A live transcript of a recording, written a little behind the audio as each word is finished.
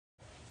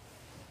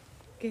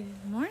Good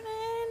morning.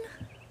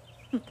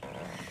 I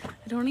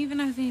don't even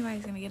know if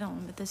anybody's going to get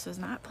on, but this was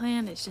not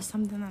planned. It's just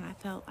something that I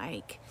felt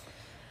like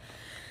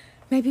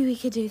maybe we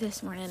could do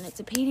this morning. It's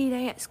a PD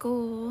day at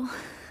school,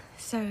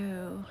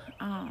 so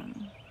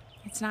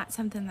it's not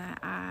something that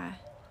I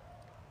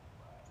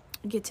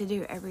get to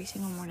do every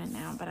single morning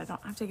now, but I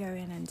don't have to go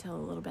in until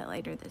a little bit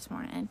later this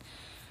morning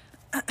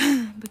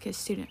because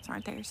students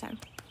aren't there. So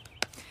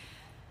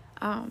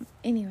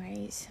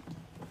anyways,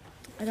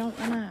 I don't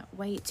want to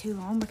wait too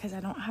long because I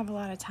don't have a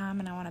lot of time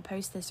and I want to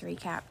post this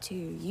recap to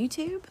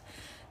YouTube.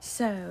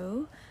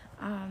 So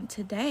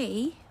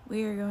today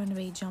we are going to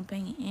be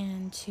jumping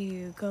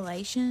into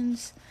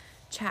Galatians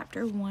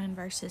chapter 1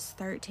 verses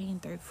 13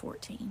 through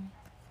 14.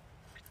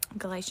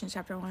 Galatians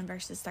chapter 1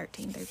 verses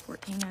 13 through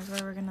 14 is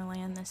where we're going to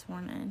land this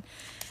morning.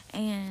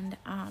 And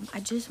I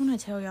just want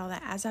to tell y'all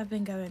that as I've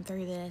been going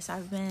through this,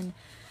 I've been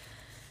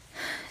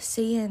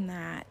seeing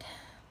that,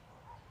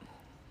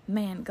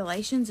 man,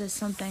 Galatians is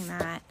something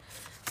that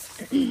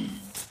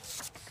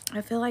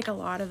I feel like a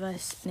lot of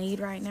us need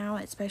right now,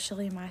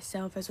 especially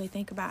myself, as we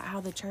think about how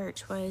the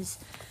church was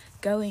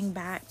going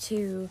back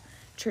to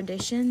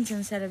traditions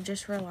instead of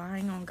just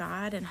relying on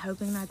God and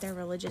hoping that their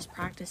religious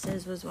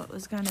practices was what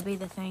was going to be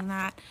the thing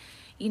that,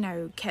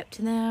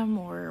 kept them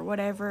or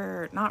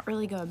whatever. Not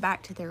really going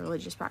back to their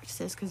religious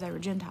practices because they were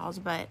Gentiles,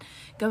 but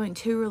going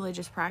to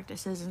religious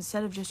practices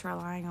instead of just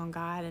relying on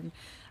God and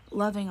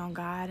loving on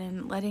God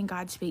and letting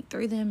God speak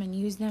through them and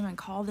use them and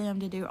call them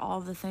to do all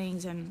the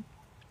things. And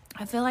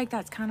I feel like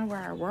that's kind of where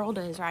our world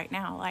is right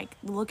now. Like,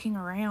 looking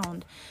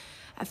around,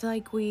 I feel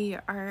like we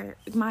are,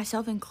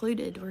 myself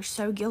included, we're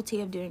so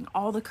guilty of doing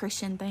all the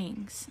Christian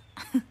things.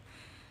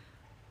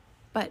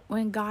 But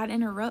when God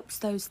interrupts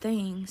those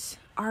things,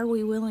 are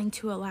we willing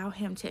to allow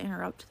him to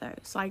interrupt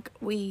those? Like,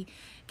 we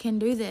can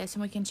do this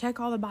and we can check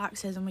all the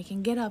boxes and we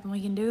can get up and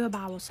we can do a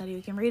Bible study.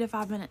 We can read a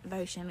 5-minute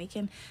devotion. We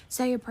can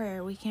say a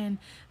prayer. We can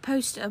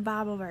post a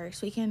Bible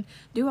verse. We can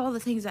do all the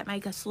things that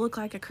make us look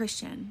like a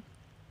Christian.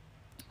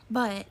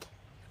 But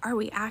are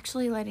we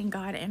actually letting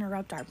God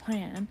interrupt our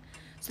plan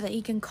so that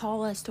he can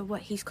call us to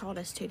what he's called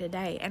us to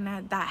today? And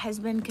that has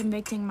been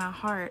convicting my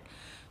heart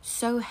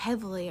so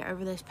heavily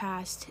over this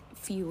past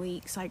few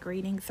weeks, like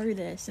reading through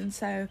this. And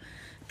so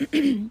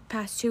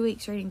past 2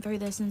 weeks reading through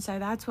this. And so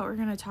that's what we're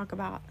going to talk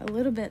about a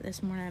little bit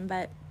this morning.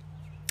 But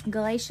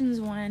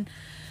Galatians 1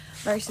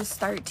 verses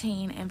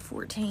 13 and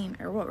 14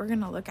 are what we're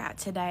going to look at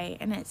today.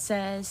 And it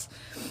says,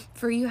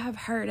 "For you have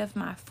heard of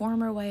my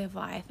former way of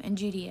life in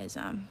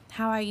Judaism,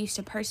 how I used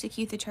to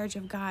persecute the church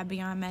of God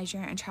beyond measure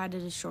and tried to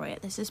destroy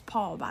it." This is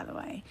Paul, by the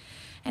way.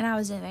 "And I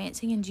was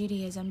advancing in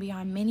Judaism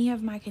beyond many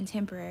of my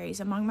contemporaries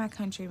among my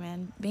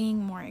countrymen,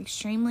 being more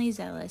extremely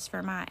zealous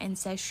for my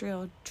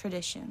ancestral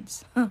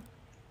traditions."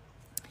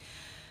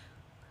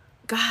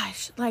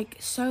 Gosh, like,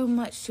 so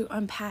much to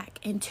unpack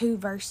in 2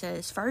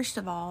 verses. First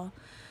of all,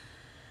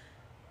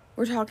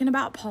 we're talking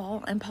about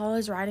Paul, and Paul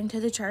is writing to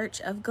the church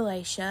of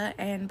Galatia,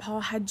 and Paul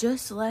had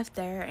just left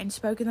there and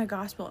spoken the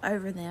gospel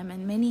over them,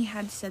 and many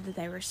had said that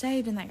they were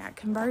saved, and they got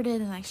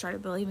converted, and they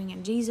started believing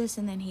in Jesus,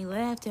 and then he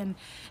left,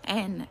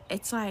 and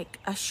it's like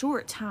a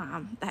short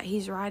time that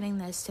he's writing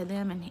this to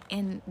them,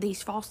 and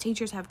these false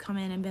teachers have come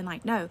in and been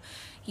like, no,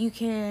 you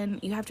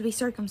have to be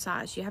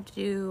circumcised, you have to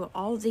do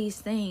all these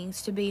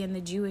things to be in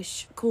the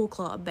Jewish cool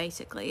club,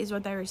 basically, is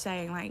what they were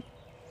saying. Like,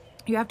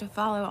 you have to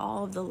follow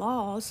all of the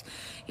laws.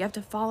 You have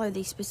to follow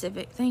these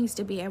specific things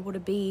to be able to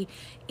be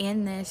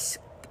in this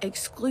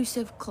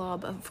exclusive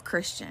club of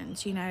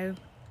Christians,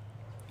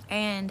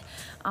 And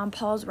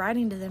Paul's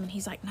writing to them, and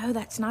he's like, no,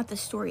 that's not the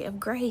story of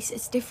grace.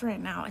 It's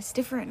different now. It's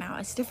different now.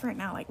 It's different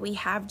now. Like, we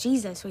have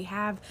Jesus.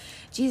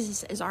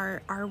 Jesus is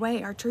our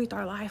way, our truth,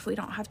 our life. We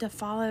don't have to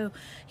follow.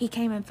 He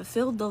came and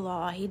fulfilled the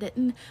law. He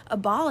didn't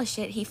abolish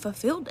it. He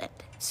fulfilled it.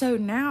 So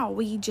now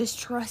we just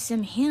trust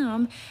in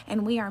him,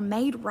 and we are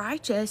made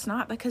righteous,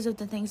 not because of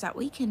the things that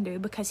we can do,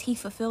 because he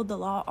fulfilled the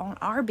law on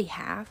our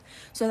behalf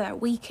so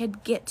that we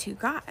could get to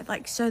God,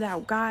 like, so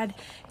that God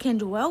can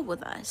dwell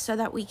with us, so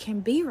that we can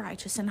be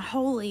righteous and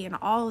holy and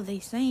all of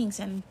these things.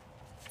 And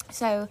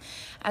so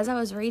as I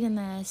was reading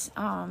this,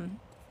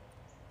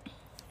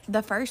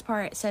 the first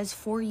part, it says,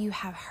 "For you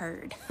have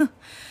heard."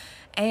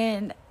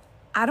 And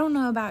I don't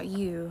know about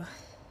you,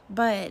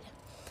 but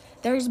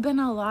there's been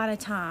a lot of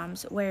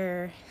times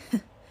where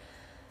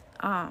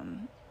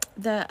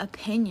the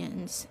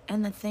opinions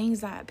and the things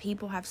that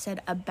people have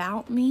said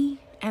about me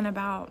and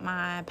about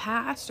my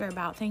past or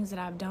about things that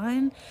I've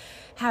done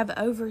have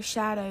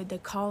overshadowed the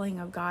calling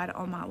of God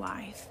on my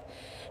life.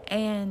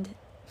 And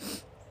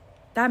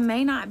that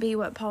may not be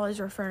what Paul is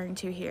referring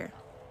to here.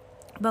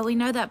 But we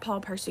know that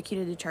Paul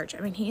persecuted the church. I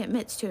mean, he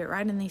admits to it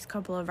right in these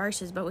couple of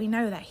verses, but we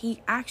know that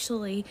he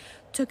actually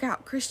took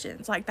out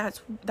Christians. Like, that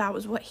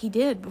was what he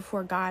did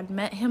before God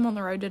met him on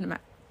the road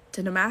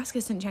to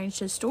Damascus and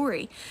changed his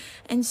story.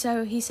 And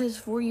so he says,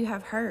 "For you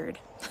have heard."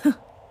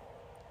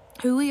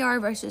 Who we are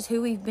versus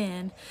who we've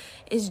been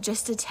is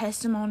just a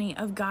testimony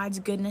of God's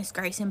goodness,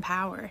 grace, and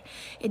power.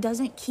 It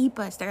doesn't keep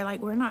us there.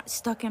 Like, we're not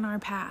stuck in our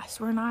past.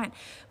 We're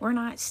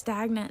not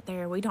stagnant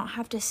there. We don't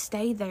have to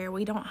stay there.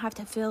 We don't have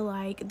to feel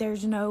like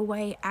there's no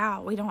way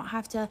out. We don't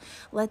have to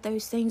let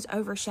those things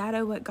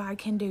overshadow what God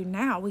can do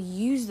now. We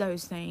use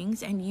those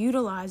things and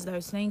utilize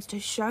those things to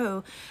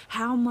show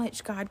how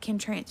much God can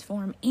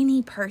transform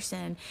any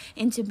person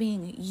into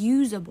being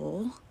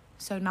usable,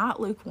 so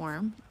not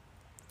lukewarm,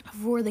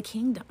 for the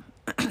kingdom.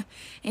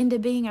 Into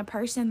being a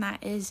person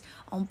that is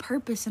on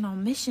purpose and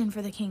on mission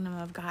for the kingdom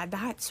of God.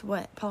 That's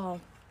what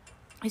Paul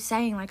is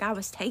saying. Like, I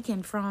was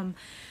taken from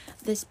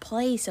this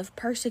place of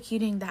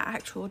persecuting the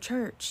actual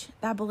church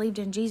that believed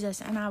in Jesus,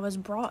 and I was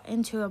brought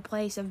into a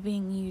place of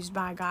being used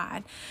by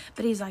God.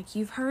 But he's like,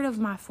 you've heard of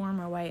my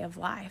former way of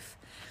life.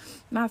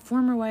 My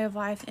former way of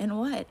life in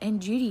what?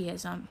 In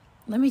Judaism.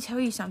 Let me tell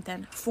you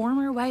something.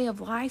 Former way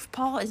of life,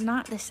 Paul is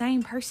not the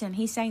same person.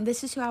 He's saying,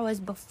 this is who I was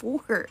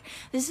before.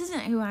 This isn't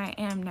who I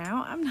am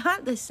now. I'm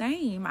not the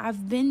same.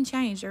 I've been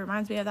changed. It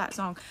reminds me of that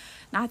song.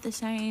 Not the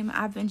same.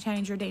 I've been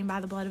changed, redeemed by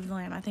the blood of the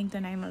Lamb. I think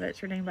the name of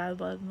it's redeemed by the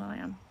blood of the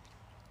Lamb.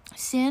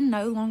 Sin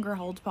no longer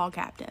holds Paul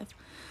captive.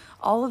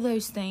 All of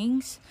those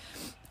things,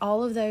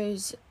 all of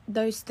those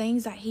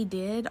things that he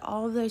did,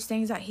 all of those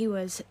things that he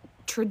was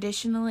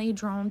traditionally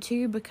drawn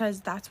to,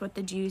 because that's what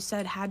the Jews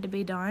said had to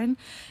be done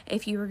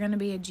if you were going to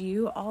be a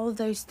Jew. All of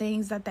those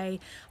things that they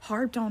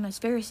harped on as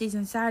Pharisees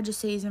and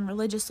Sadducees and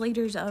religious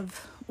leaders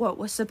of what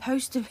was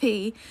supposed to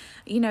be,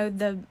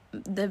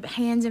 the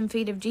hands and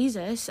feet of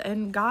Jesus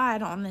and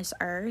God on this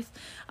earth,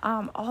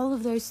 all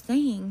of those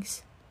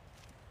things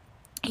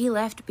he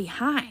left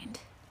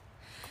behind.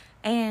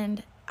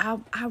 And I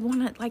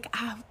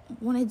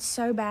wanted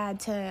so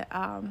bad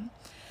to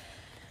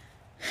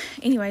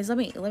anyways, let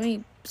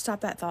me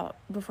stop that thought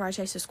before I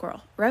chase a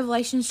squirrel.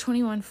 Revelations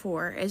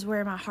 21:4 is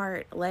where my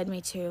heart led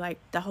me to. Like,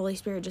 the Holy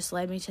Spirit just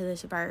led me to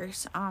this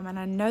verse. And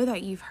I know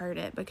that you've heard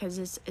it because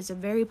it's a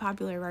very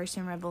popular verse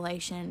in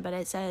Revelation. But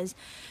it says,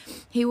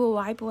 he will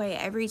wipe away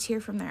every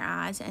tear from their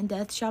eyes, and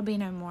death shall be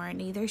no more.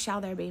 Neither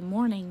shall there be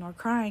mourning, nor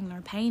crying,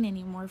 nor pain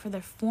anymore, for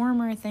the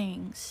former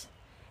things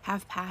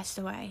have passed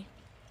away.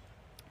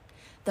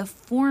 The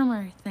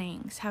former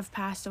things have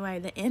passed away.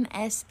 The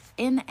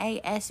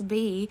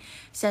NASB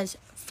says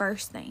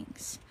first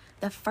things.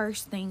 The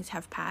first things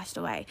have passed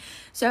away.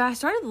 So I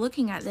started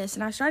looking at this,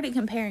 and I started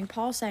comparing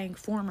Paul saying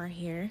former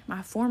here,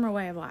 my former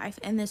way of life,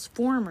 and this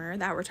former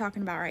that we're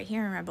talking about right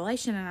here in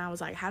Revelation. And I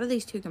was like, how do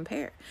these two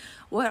compare?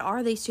 What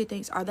are these two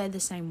things? Are they the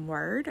same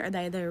word? Are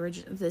they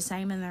the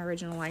same in the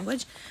original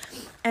language?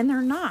 And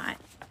they're not.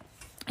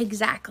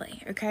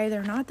 Exactly. Okay,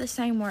 they're not the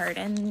same word,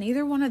 and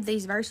neither one of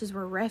these verses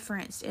were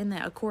referenced in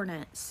the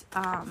accordance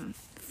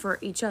for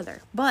each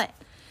other. But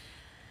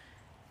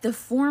the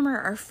former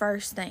or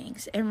first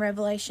things in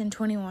Revelation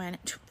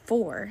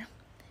 21:4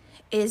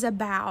 is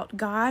about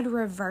God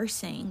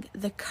reversing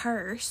the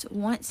curse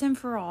once and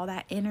for all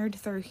that entered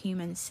through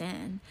human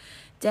sin.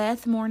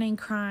 Death, mourning,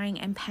 crying,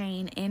 and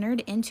pain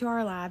entered into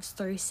our lives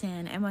through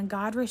sin, and when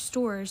God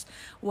restores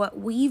what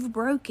we've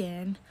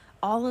broken,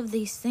 all of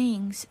these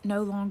things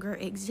no longer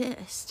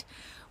exist.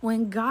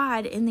 When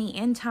God, in the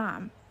end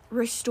time,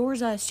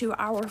 restores us to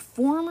our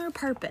former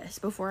purpose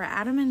before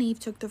Adam and Eve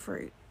took the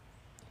fruit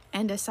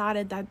and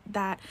decided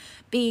that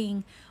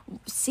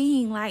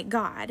seeing like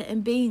God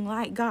and being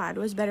like God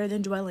was better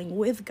than dwelling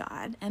with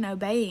God and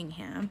obeying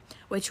him,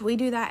 which we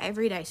do that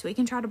every day. So we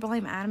can try to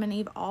blame Adam and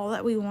Eve all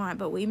that we want,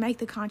 but we make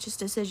the conscious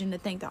decision to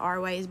think that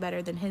our way is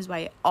better than his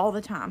way all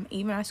the time,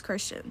 even as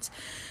Christians.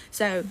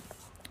 So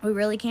we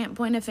really can't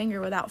point a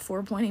finger without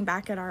pointing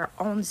back at our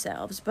own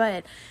selves.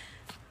 But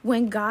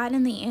when God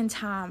in the end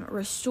time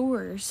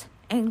restores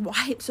and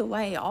wipes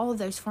away all of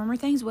those former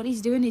things, what he's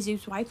doing is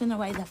he's wiping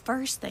away the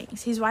first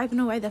things. He's wiping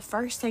away the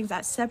first things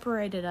that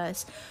separated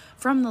us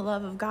from the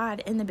love of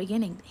God in the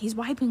beginning. He's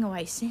wiping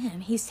away sin.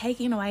 He's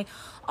taking away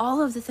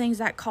all of the things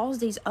that cause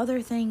these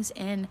other things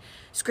in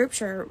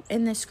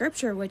this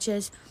scripture, which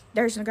is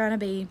there's going to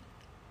be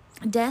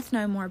death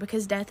no more,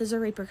 because death is a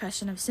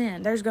repercussion of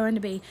sin. There's going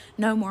to be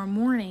no more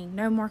mourning,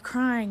 no more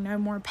crying, no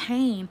more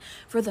pain,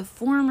 for the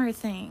former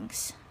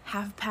things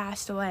have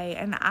passed away.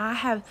 And I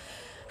have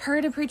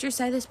heard a preacher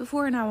say this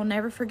before, and I will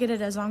never forget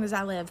it as long as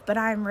I live, but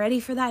I am ready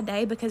for that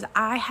day, because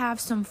I have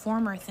some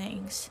former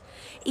things.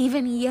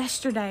 Even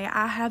yesterday,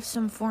 I have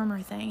some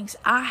former things.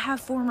 I have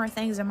former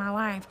things in my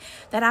life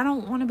that I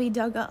don't want to be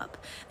dug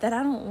up, that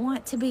I don't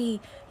want to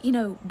be,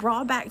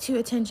 brought back to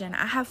attention.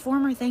 I have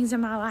former things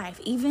in my life,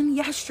 even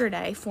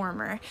yesterday,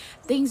 former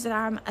things that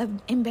I'm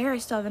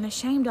embarrassed of and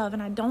ashamed of,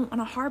 and I don't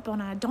want to harp on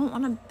it. I don't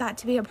want that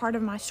to be a part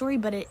of my story,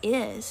 but it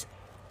is.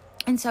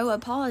 And so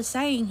what Paul is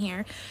saying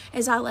here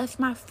is I left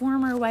my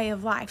former way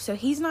of life. So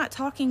he's not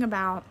talking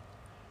about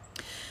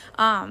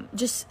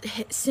just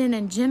sin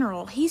in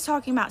general. He's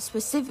talking about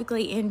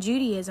specifically in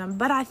Judaism.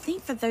 But I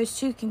think that those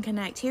two can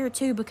connect here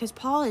too, because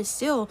Paul is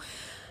still,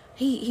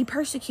 he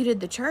persecuted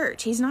the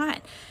church. He's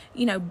not,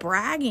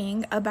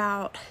 bragging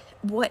about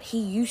what he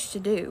used to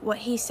do. What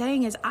he's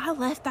saying is, I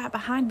left that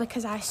behind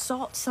because I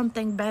sought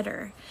something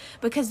better,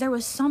 because there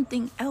was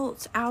something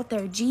else out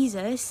there,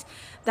 Jesus,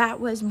 that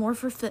was more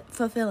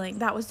fulfilling.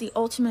 That was the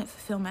ultimate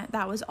fulfillment.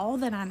 That was all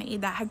that I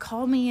need. That had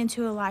called me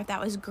into a life that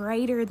was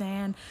greater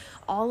than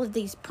all of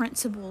these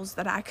principles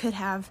that I could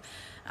have,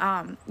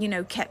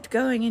 kept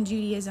going in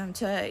Judaism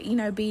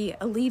to, be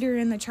a leader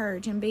in the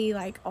church and be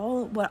like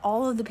what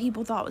all of the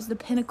people thought was the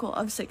pinnacle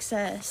of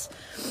success.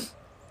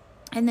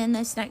 And then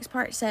this next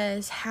part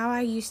says, how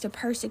I used to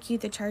persecute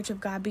the church of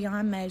God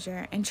beyond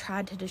measure and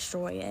tried to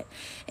destroy it.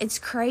 It's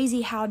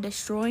crazy how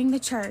destroying the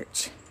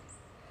church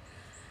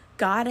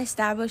God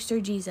established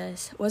through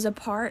Jesus was a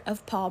part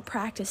of Paul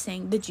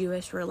practicing the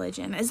Jewish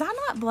religion. Does that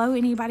not blow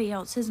anybody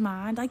else's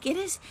mind? Like,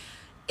 it's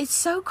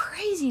so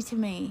crazy to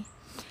me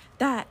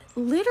that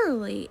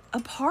literally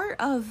a part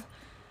of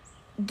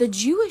the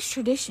Jewish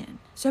tradition,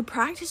 so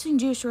practicing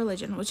Jewish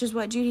religion, which is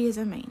what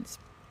Judaism means,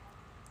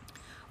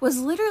 was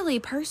literally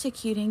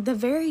persecuting the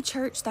very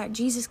church that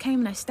Jesus came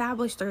and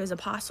established through his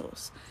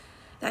apostles,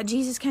 that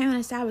Jesus came and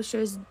established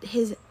through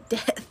his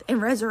death and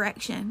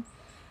resurrection,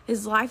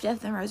 his life,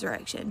 death, and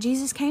resurrection.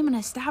 Jesus came and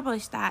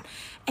established that,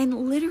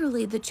 and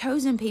literally the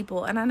chosen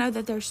people, and I know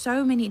that there's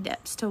so many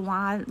depths to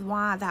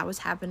why that was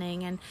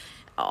happening, and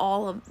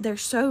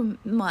there's so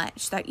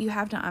much that you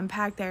have to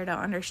unpack there to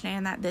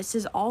understand that this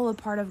is all a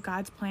part of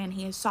God's plan.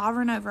 He is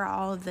sovereign over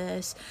all of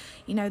this.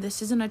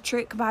 This isn't a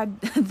trick by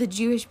the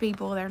Jewish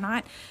people. They're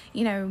not,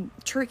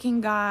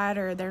 tricking God,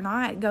 or they're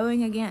not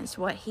going against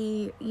what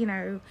he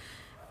is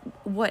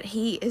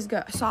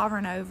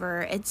sovereign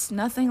over. It's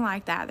nothing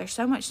like that. There's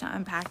so much to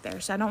unpack there.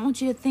 So I don't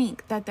want you to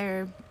think that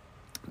they're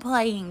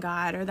playing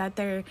God or that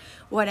they're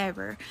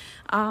whatever.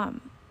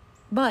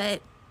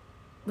 But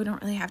we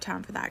don't really have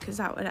time for that, because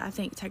that would, I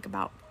think, take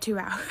about 2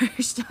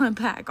 hours to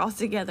unpack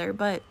altogether.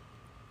 But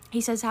he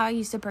says, how I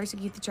used to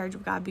persecute the church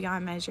of God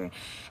beyond measure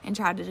and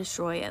tried to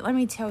destroy it. Let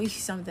me tell you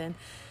something.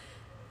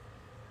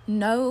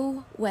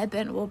 No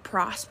weapon will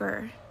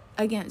prosper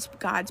against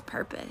God's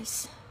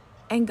purpose.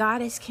 And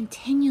God is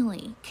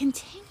continually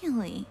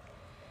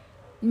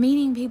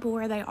meeting people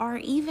where they are,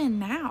 even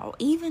now,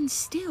 even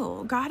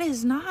still. God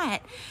is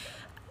not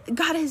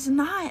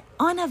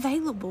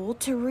unavailable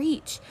to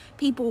reach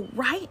people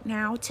right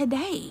now,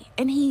 today.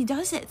 And he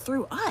does it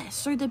through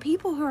us, through the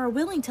people who are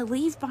willing to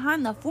leave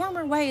behind the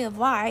former way of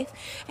life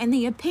and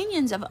the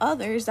opinions of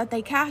others that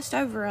they cast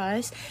over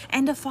us,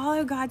 and to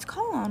follow God's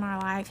call on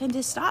our life, and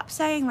to stop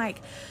saying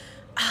like,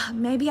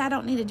 maybe I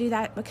don't need to do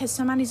that because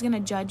somebody's going to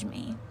judge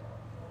me.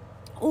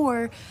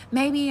 Or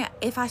maybe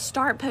if I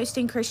start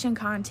posting Christian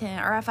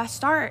content, or if I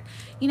start,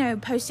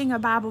 posting a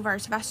Bible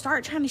verse, if I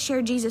start trying to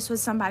share Jesus with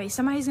somebody's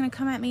going to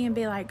come at me and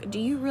be like, do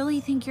you really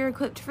think you're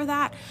equipped for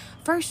that?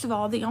 First of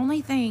all, the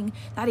only thing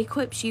that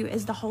equips you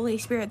is the Holy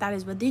Spirit that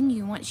is within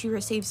you once you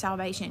receive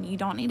salvation. You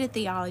don't need a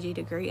theology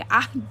degree.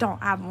 I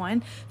don't have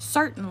one.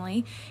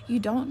 Certainly, you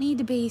don't need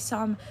to be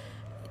some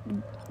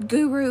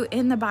guru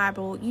in the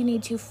Bible. You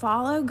need to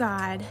follow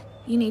God.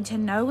 You need to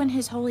know when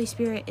his Holy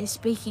Spirit is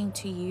speaking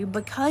to you,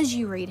 because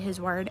you read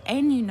his word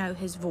and you know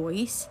his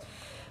voice.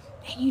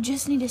 And you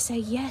just need to say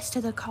yes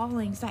to the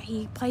callings that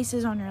he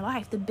places on your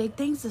life. The big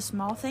things, the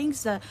small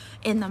things, the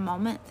in the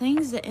moment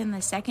things, the in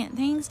the second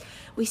things.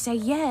 We say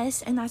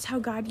yes, and that's how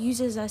God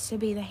uses us to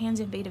be the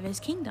hands and feet of his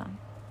kingdom.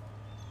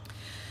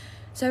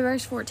 So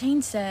verse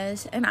 14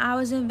 says, and I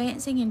was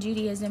advancing in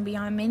Judaism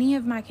beyond many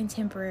of my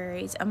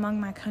contemporaries among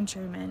my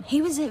countrymen.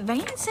 He was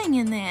advancing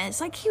in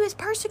this. Like, he was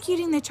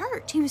persecuting the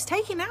church. He was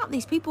taking out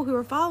these people who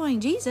were following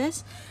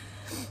Jesus,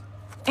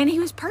 and he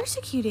was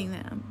persecuting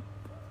them.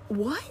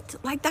 What?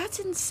 Like, that's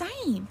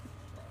insane.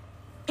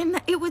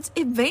 And it was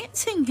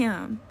advancing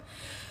him.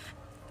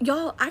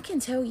 Y'all, I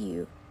can tell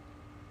you,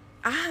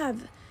 I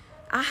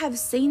have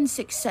seen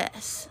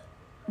success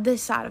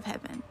this side of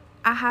heaven.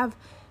 I have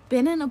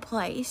been in a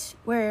place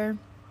where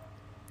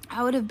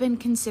I would have been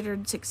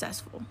considered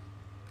successful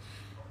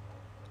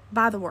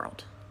by the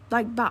world.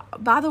 Like,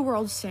 by the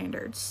world's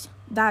standards,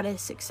 that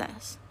is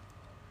success.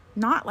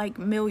 Not like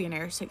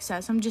millionaire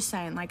success. I'm just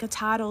saying, like a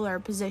title or a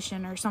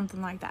position or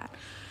something like that.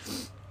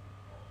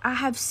 I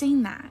have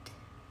seen that.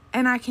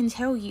 And I can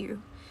tell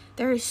you,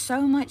 there is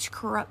so much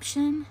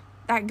corruption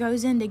that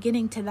goes into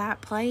getting to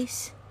that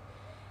place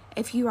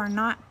if you are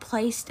not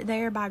placed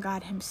there by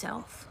God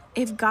himself.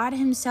 If God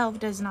himself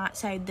does not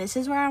say, this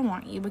is where I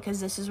want you,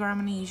 because this is where I'm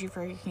going to use you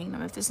for your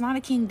kingdom. If it's not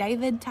a King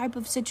David type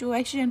of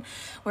situation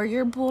where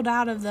you're pulled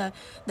out of the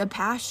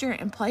pasture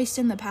and placed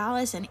in the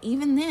palace, and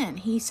even then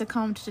he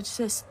succumbed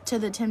to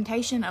the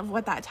temptation of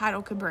what that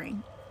title could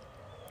bring.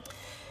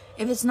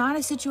 If it's not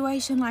a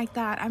situation like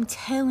that, I'm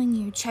telling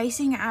you,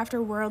 chasing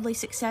after worldly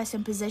success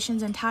and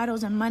positions and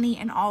titles and money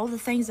and all the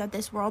things that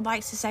this world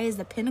likes to say is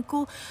the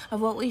pinnacle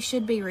of what we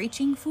should be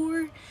reaching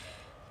for,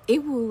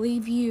 it will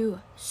leave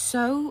you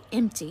so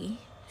empty,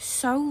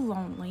 so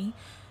lonely,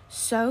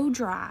 so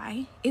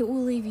dry. It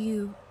will leave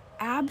you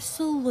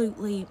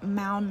absolutely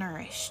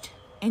malnourished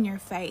in your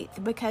faith,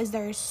 because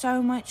there is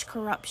so much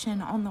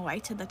corruption on the way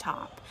to the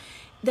top.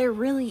 There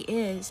really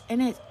is.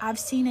 And I've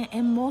seen it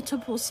in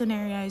multiple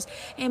scenarios,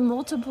 in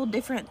multiple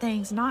different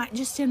things, not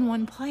just in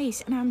one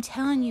place. And I'm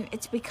telling you,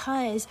 it's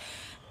because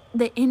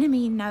the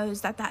enemy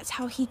knows that that's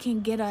how he can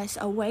get us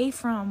away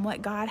from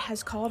what God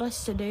has called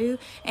us to do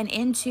and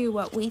into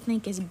what we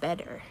think is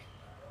better.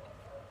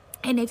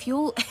 And it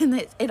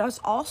is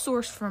all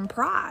sourced from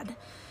pride.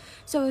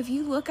 So if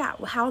you look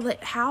at how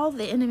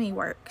the enemy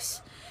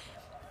works,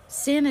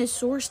 sin is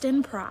sourced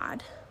in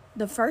pride.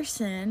 The first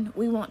sin,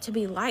 we want to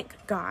be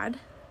like God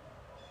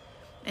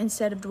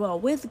instead of dwell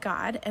with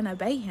God and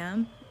obey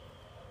him.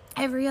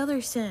 Every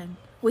other sin,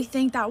 we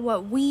think that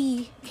what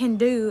we can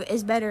do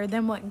is better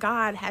than what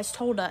God has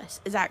told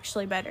us is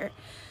actually better.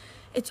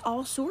 It's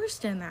all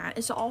sourced in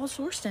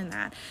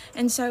that.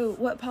 And so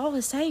what Paul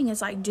is saying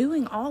is like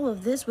doing all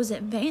of this was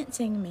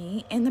advancing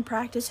me in the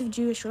practice of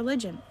Jewish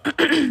religion.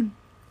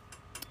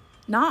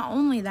 Not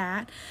only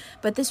that,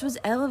 but this was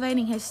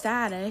elevating his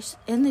status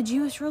in the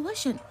Jewish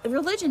religion.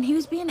 He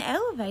was being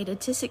elevated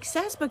to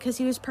success because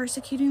he was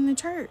persecuting the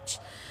church.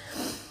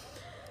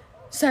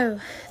 So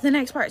the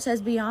next part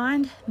says,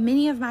 beyond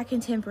many of my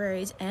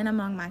contemporaries and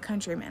among my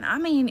countrymen. I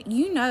mean,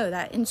 you know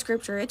that in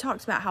scripture, it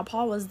talks about how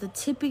Paul was the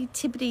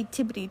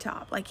tippity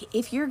top. Like,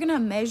 if you're going to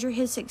measure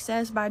his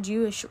success by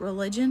Jewish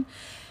religion,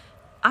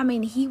 I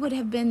mean, he would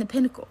have been the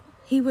pinnacle.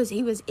 He was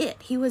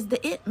it. He was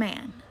the it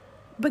man.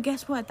 But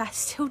guess what? That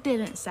still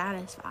didn't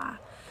satisfy.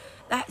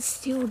 That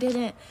still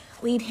didn't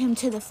lead him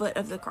to the foot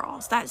of the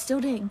cross. That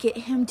still didn't get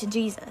him to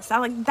Jesus.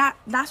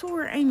 That's what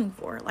we're aiming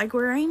for. Like,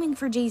 we're aiming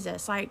for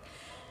Jesus. Like,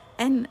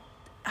 and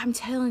I'm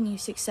telling you,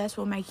 success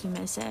will make you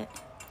miss it.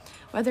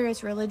 Whether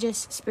it's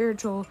religious,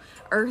 spiritual,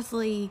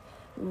 earthly,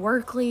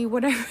 workly,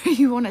 whatever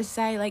you want to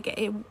say, like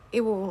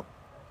you'll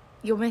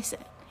miss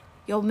it.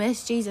 You'll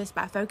miss Jesus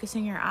by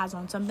focusing your eyes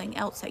on something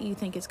else that you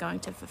think is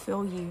going to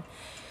fulfill you,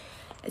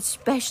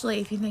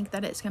 especially if you think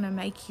that it's going to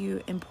make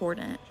you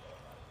important.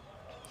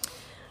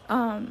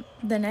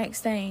 The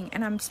next thing,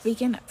 and I'm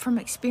speaking from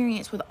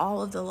experience with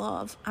all of the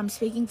love.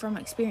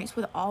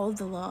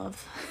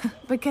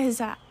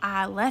 Because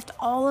I left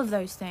all of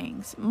those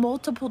things,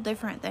 multiple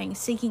different things,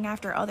 seeking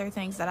after other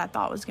things that I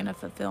thought was going to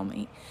fulfill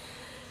me.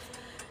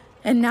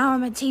 And now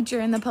I'm a teacher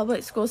in the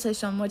public school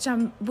system,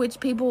 which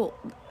people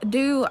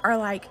are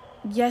like,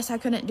 yes, I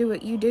couldn't do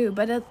what you do,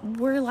 but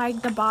we're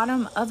like the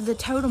bottom of the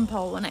totem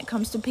pole when it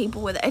comes to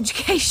people with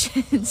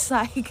education. It's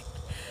like,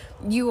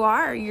 you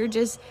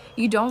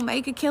don't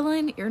make a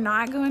killing. You're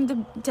not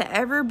going to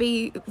ever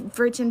be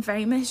rich and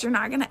famous. You're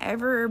not going to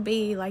ever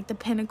be like the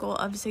pinnacle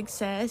of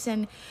success.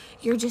 And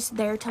you're just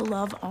there to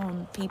love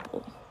on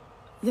people.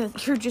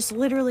 You're just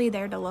literally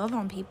there to love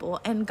on people.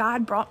 And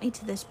God brought me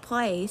to this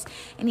place,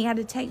 and he had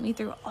to take me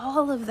through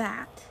all of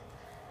that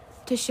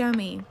to show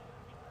me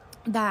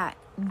that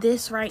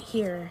this right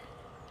here,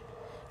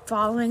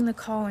 following the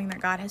calling that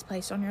God has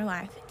placed on your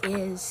life,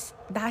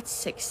 that's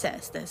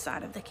success this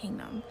side of the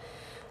kingdom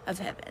of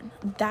heaven.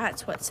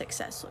 That's what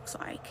success looks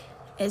like,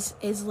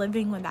 is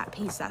living with that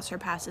peace that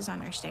surpasses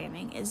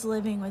understanding, is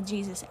living with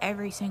Jesus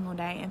every single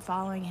day and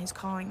following his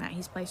calling that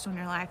he's placed on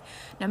your life,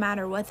 no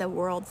matter what the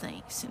world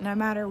thinks, no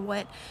matter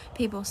what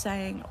people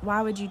saying,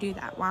 why would you do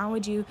that? Why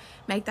would you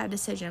make that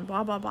decision?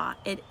 Blah, blah, blah.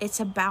 It's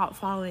about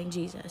following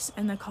Jesus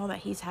and the call that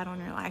he's had on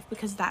your life,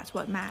 because that's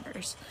what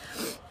matters.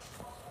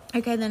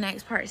 Okay, the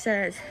next part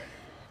says,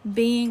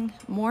 being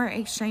more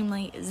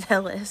extremely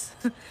zealous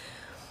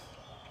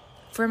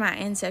for my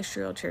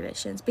ancestral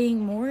traditions.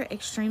 Being more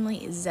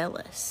extremely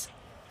zealous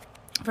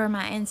for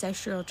my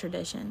ancestral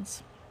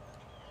traditions.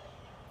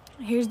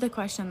 Here's the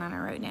question that I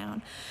wrote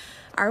down.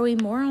 Are we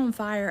more on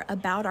fire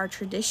about our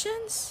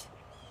traditions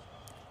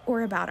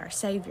or about our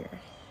Savior?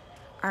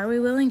 Are we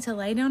willing to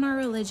lay down our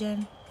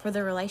religion for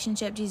the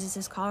relationship Jesus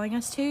is calling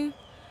us to?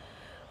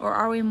 Or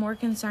are we more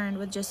concerned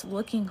with just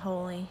looking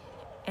holy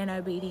and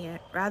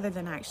obedient rather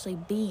than actually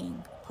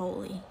being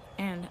holy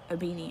and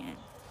obedient?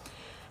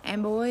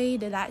 And boy,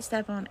 did that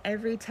step on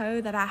every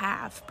toe that I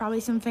have. Probably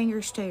some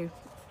fingers too.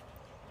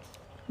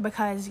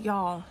 Because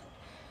y'all,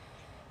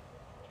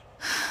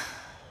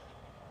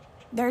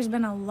 there's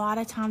been a lot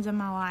of times in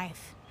my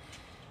life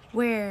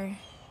where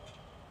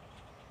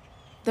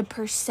the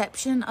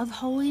perception of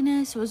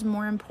holiness was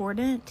more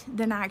important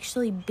than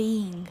actually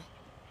being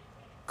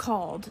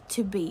called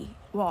to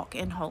walk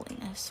in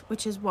holiness,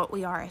 which is what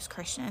we are as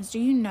Christians. Do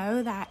you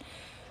know that?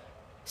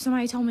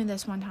 Somebody told me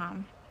this one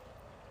time.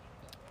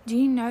 Do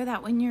you know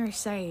that when you're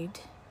saved,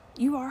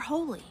 you are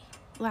holy?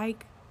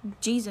 Like,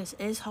 Jesus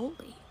is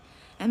holy.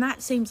 And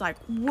that seems like,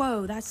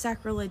 whoa, that's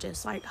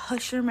sacrilegious. Like,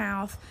 hush your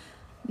mouth.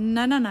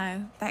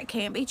 No. That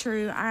can't be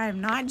true. I am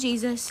not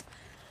Jesus.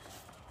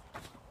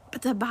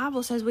 But the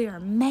Bible says we are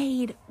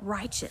made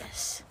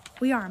righteous.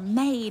 We are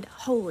made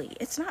holy.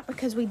 It's not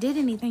because we did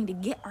anything to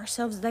get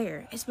ourselves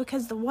there. It's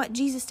because what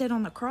Jesus did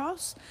on the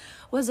cross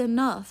was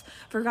enough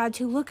for God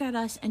to look at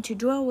us and to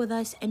dwell with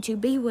us and to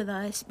be with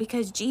us,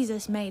 because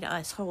Jesus made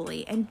us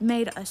holy and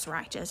made us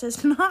righteous.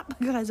 It's not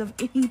because of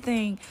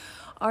anything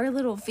our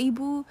little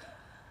feeble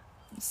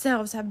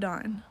selves have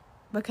done.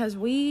 because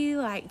we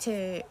like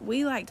to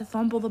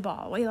fumble the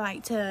ball. We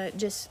like to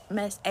just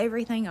mess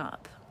everything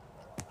up.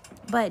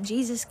 But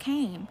Jesus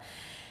came,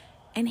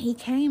 and he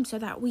came so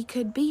that we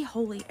could be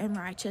holy and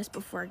righteous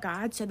before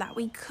God, so that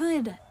we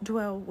could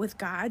dwell with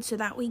God, so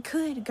that we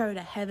could go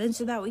to heaven,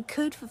 so that we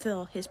could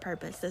fulfill his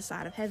purpose this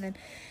side of heaven.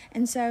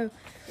 And so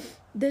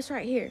this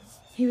right here,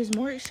 he was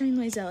more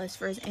extremely zealous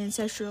for his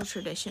ancestral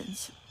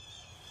traditions.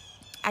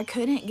 I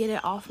couldn't get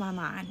it off my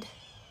mind.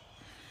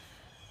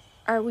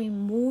 Are we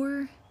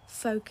more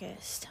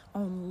focused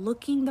on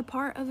looking the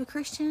part of a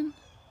Christian,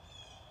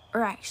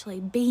 or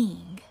actually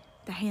being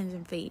the hands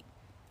and feet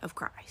of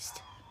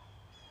Christ?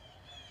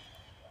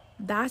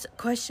 That's a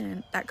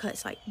question that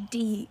cuts like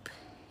deep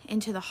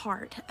into the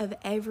heart of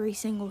every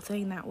single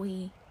thing that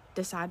we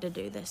decide to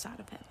do this side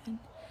of heaven.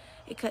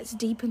 It cuts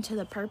deep into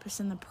the purpose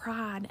and the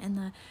pride and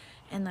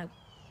the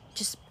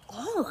just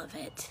all of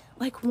it.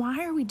 Like,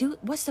 why are we doing,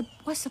 what's the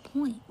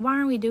point? Why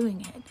are we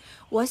doing it?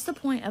 What's the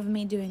point of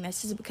me doing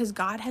this? Is it because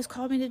God has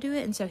called me to do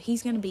it and so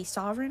he's going to be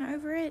sovereign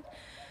over it?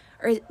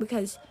 Or is it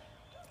because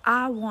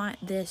I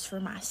want this for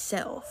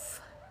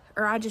myself?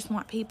 Or I just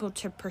want people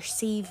to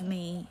perceive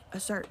me a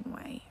certain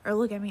way or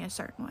look at me a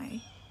certain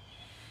way,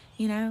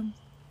 you know?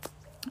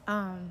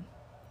 Oh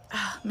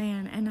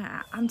man, and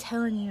I'm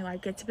telling you,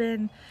 like, it's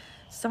been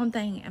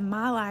something in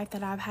my life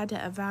that I've had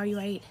to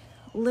evaluate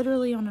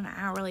literally on an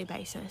hourly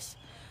basis.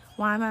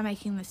 Why am I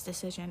making this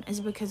decision? Is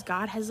it because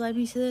God has led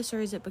me to this, or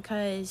is it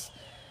because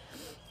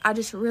I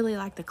just really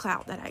like the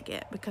clout that I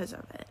get because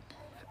of it,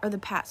 or the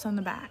pats on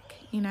the back,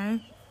 you know?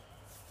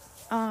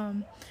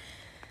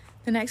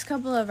 The next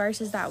couple of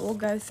verses that we'll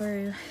go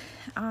through,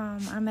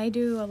 I may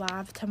do a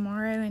live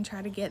tomorrow and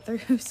try to get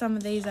through some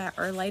of these that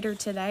are later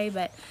today,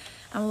 but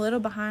I'm a little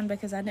behind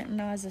because I didn't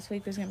realize this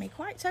week was going to be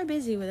quite so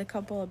busy with a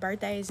couple of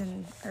birthdays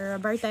or a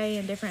birthday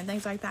and different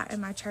things like that in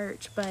my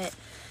church. But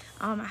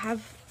I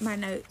have my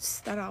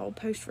notes that I'll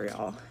post for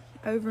y'all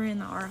over in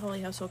the Our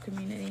Holy Hustle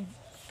community.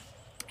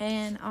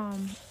 And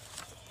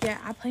yeah,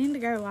 I plan to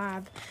go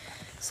live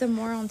some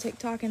more on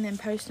TikTok and then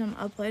post them,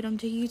 upload them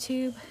to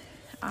YouTube.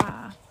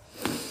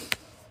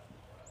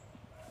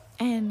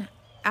 And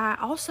I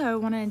also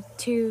wanted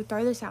to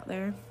throw this out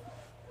there.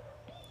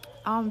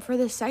 For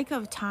the sake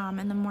of time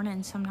in the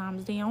morning,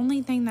 sometimes the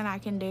only thing that I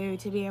can do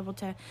to be able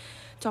to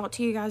talk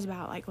to you guys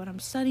about like what I'm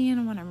studying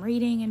and what I'm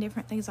reading and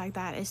different things like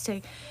that is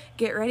to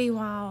get ready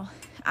while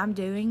I'm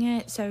doing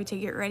it. So to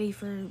get ready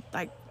for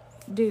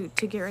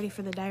get ready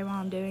for the day while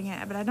I'm doing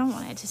it. But I don't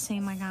want it to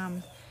seem like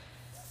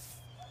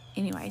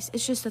anyways,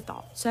 it's just a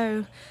thought.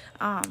 So,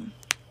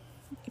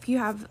 if you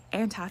have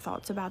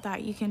anti-thoughts about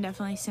that, you can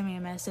definitely send me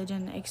a message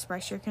and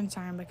express your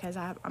concern, because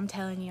I'm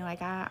telling you,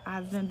 like,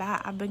 I've been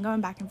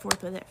going back and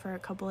forth with it for a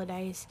couple of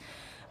days,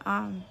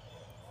 or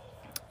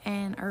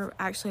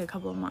actually a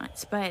couple of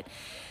months. But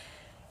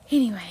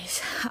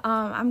anyways,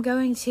 I'm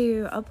going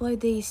to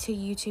upload these to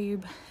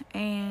YouTube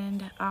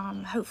and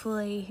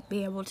hopefully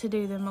be able to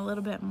do them a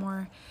little bit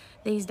more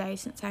these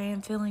days, since I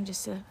am feeling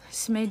just a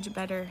smidge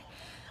better.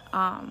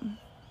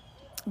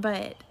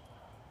 But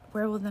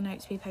where will the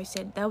notes be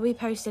posted? They'll be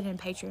posted in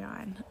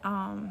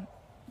Patreon,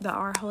 the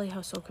Our Holy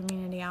Hustle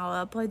community.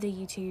 I'll upload the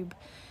YouTube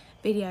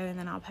video and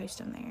then I'll post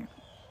them there.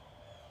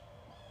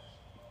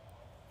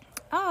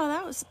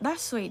 Oh,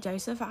 that's sweet,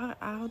 Joseph.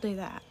 I'll do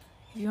that.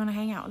 If you want to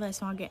hang out with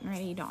us while getting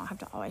ready, you don't have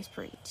to always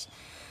preach.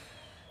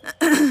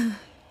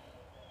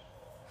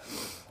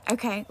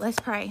 Okay, let's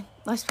pray.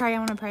 I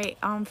want to pray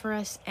for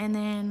us, and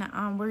then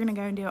we're going to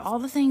go and do all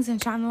the things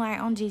and shine the light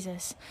on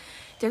Jesus.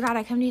 Dear God,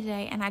 I come to you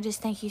today, and I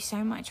just thank you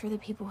so much for the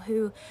people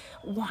who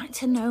want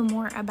to know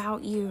more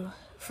about you,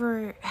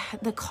 for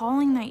the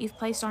calling that you've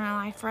placed on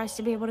our life, for us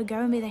to be able to go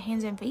and be the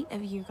hands and feet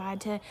of you,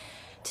 God, to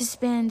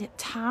spend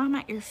time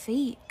at your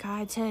feet,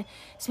 God, to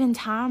spend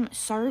time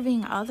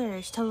serving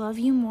others, to love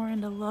you more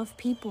and to love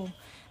people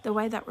the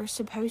way that we're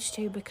supposed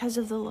to because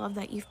of the love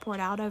that you've poured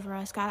out over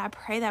us. God, I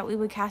pray that we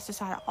would cast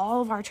aside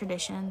all of our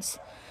traditions,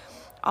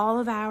 all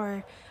of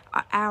our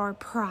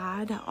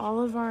pride,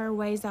 all of our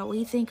ways that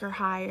we think are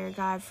higher,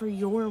 God, for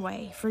your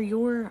way, for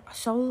your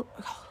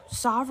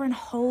sovereign,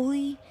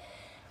 holy,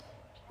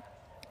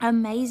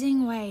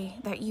 amazing way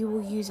that you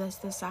will use us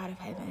this side of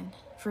heaven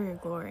for your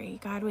glory.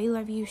 God, we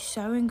love you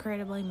so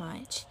incredibly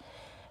much.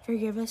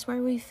 Forgive us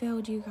where we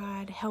failed you,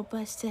 God. Help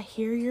us to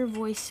hear your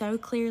voice so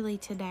clearly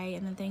today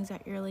and the things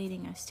that you're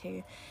leading us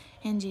to.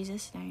 In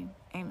Jesus' name,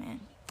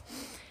 amen.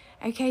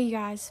 Okay, you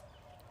guys,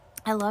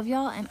 I love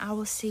y'all, and I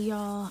will see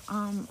y'all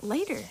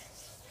later.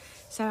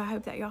 So I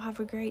hope that y'all have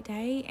a great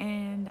day,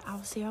 and I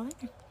will see y'all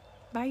later.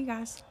 Bye, you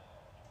guys.